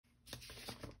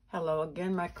Hello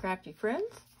again, my crafty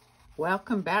friends.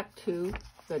 Welcome back to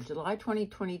the July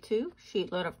 2022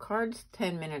 sheet load of cards,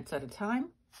 10 minutes at a time,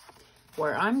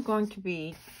 where I'm going to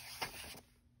be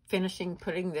finishing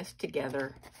putting this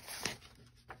together.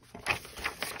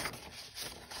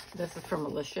 This is from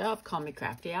Alicia of Call Me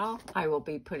Crafty Owl. I will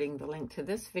be putting the link to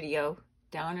this video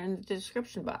down in the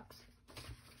description box.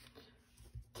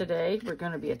 Today, we're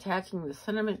going to be attaching the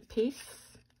sentiment piece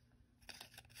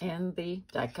and the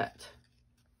die cut.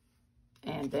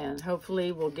 And then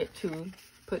hopefully we'll get to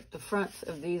put the fronts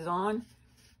of these on,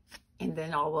 and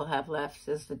then all we'll have left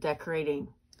is the decorating.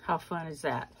 How fun is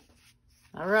that?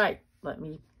 All right, let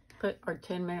me put our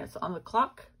 10 minutes on the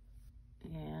clock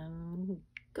and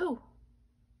go.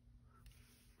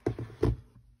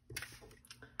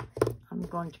 I'm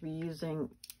going to be using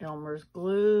Elmer's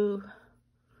glue.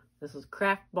 This is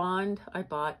Craft Bond I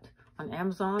bought on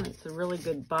Amazon. It's a really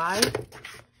good buy.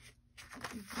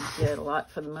 You get a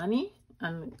lot for the money.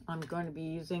 I'm going to be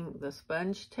using the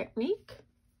sponge technique.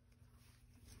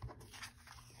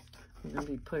 I'm going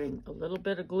to be putting a little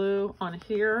bit of glue on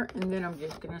here, and then I'm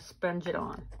just going to sponge it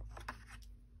on.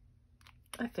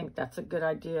 I think that's a good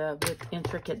idea with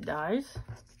intricate die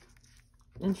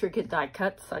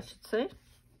cuts, I should say,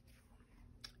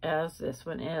 as this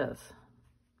one is.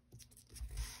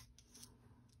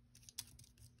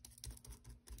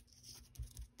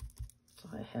 So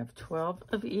I have 12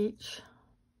 of each.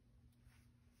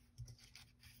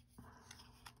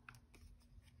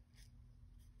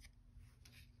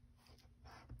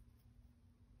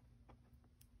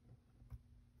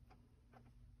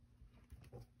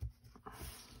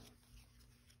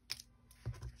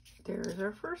 There's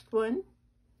our first one.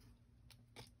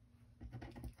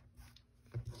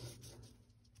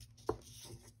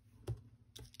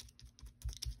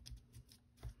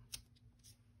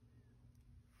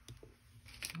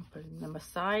 I'm putting them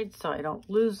aside so I don't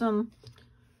lose them.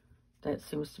 That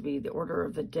seems to be the order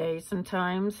of the day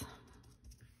sometimes.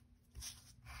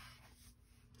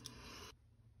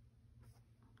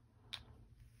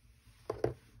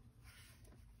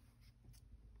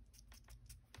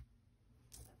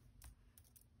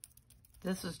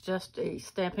 This is just a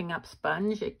Stampin' Up!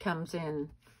 Sponge. It comes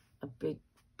in a big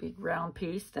round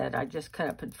piece that I just cut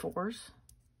up in 4s.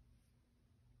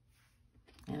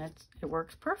 And it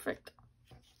works perfect.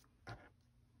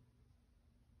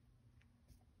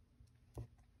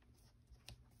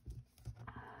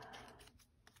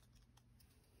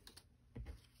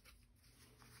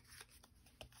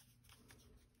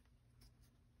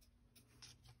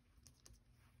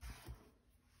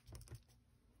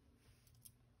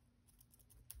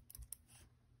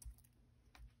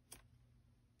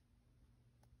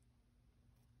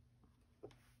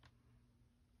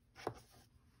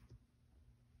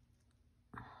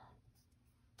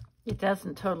 It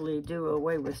doesn't totally do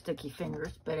away with sticky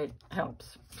fingers, but it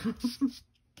helps.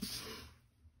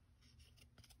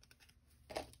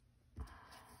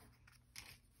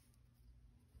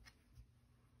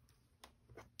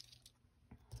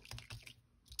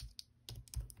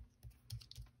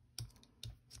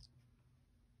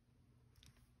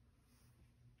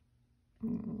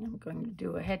 I'm going to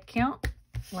do a head count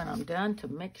when I'm done to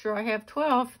make sure I have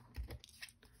 12.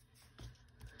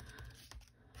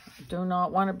 Do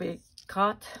not want to be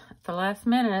caught at the last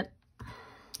minute.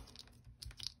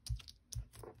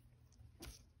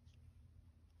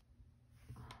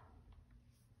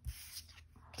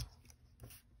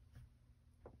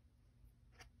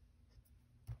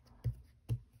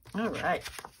 All right.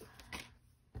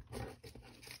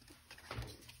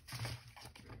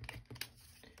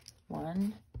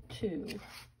 One, 2,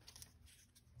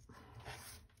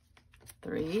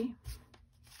 3,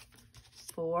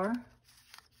 4,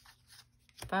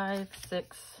 5,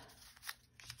 6,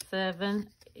 7,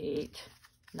 8,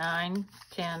 9,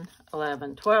 10,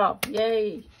 11, 12.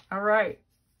 Yay! All right.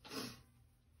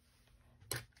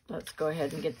 Let's go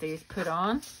ahead and get these put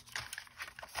on.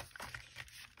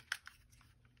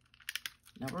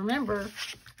 Now remember,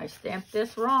 I stamped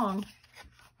this wrong,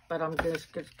 but I'm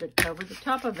just going to cover the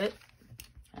top of it.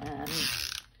 And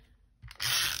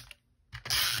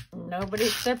nobody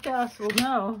except us will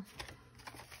know.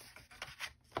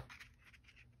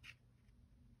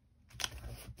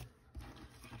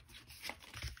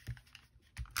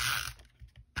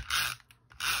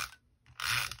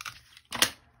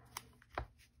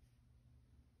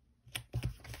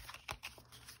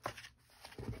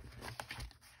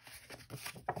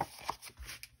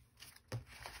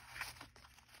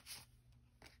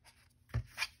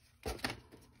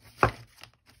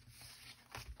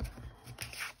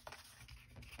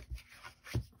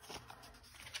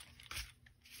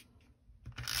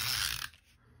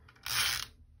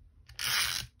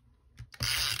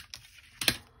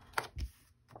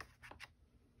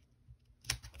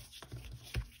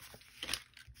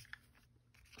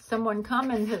 Someone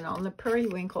commented on the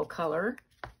periwinkle color.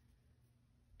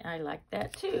 I like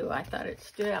that too. I thought it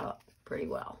stood out pretty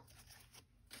well.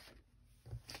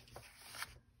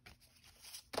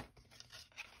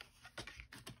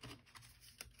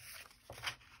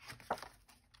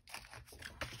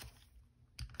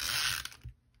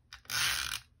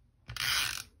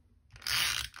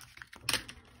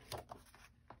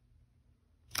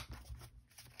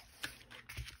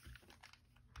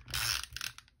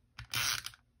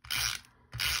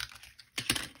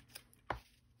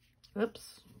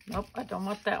 Oops, nope, I don't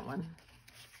want that one.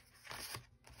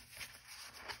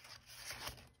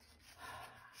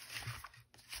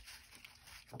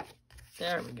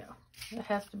 There we go. It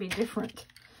has to be different.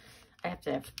 I have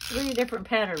to have 3 different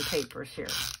pattern papers here.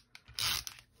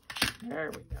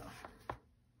 There we go.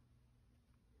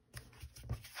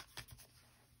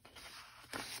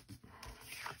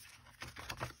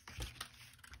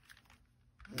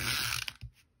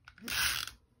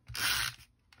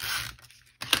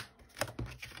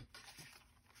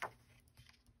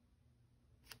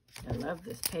 I love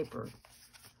this paper.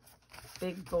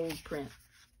 Big bold print.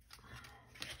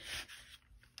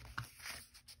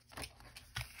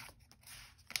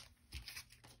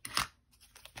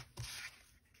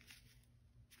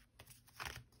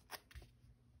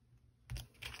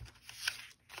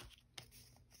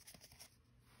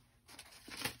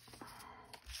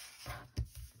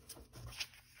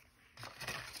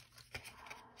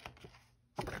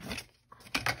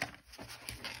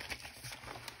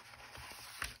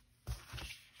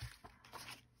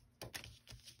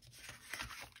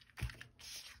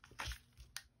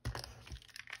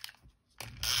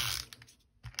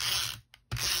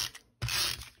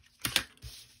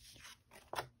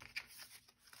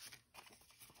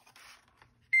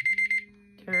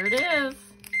 There it is.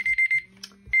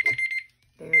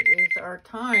 There is our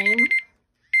time.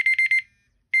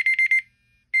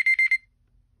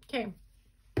 Okay.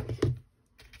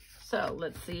 So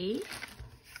let's see.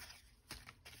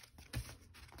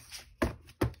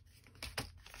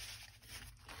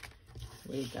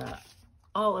 We got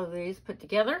all of these put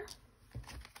together.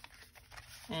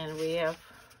 And we have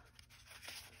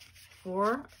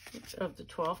 4 of the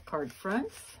 12 card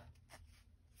fronts.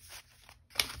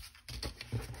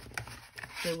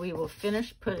 So we will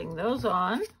finish putting those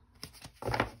on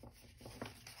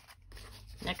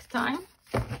next time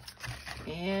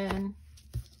and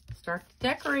start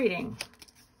decorating.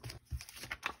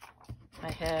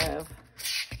 I have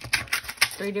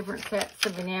 3 different sets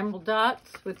of enamel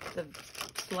dots with the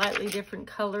slightly different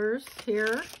colors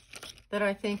here that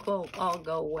I think will all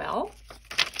go well.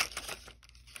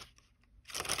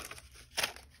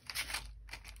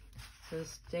 So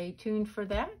stay tuned for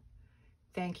that.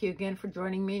 Thank you again for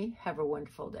joining me. Have a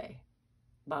wonderful day.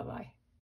 Bye-bye.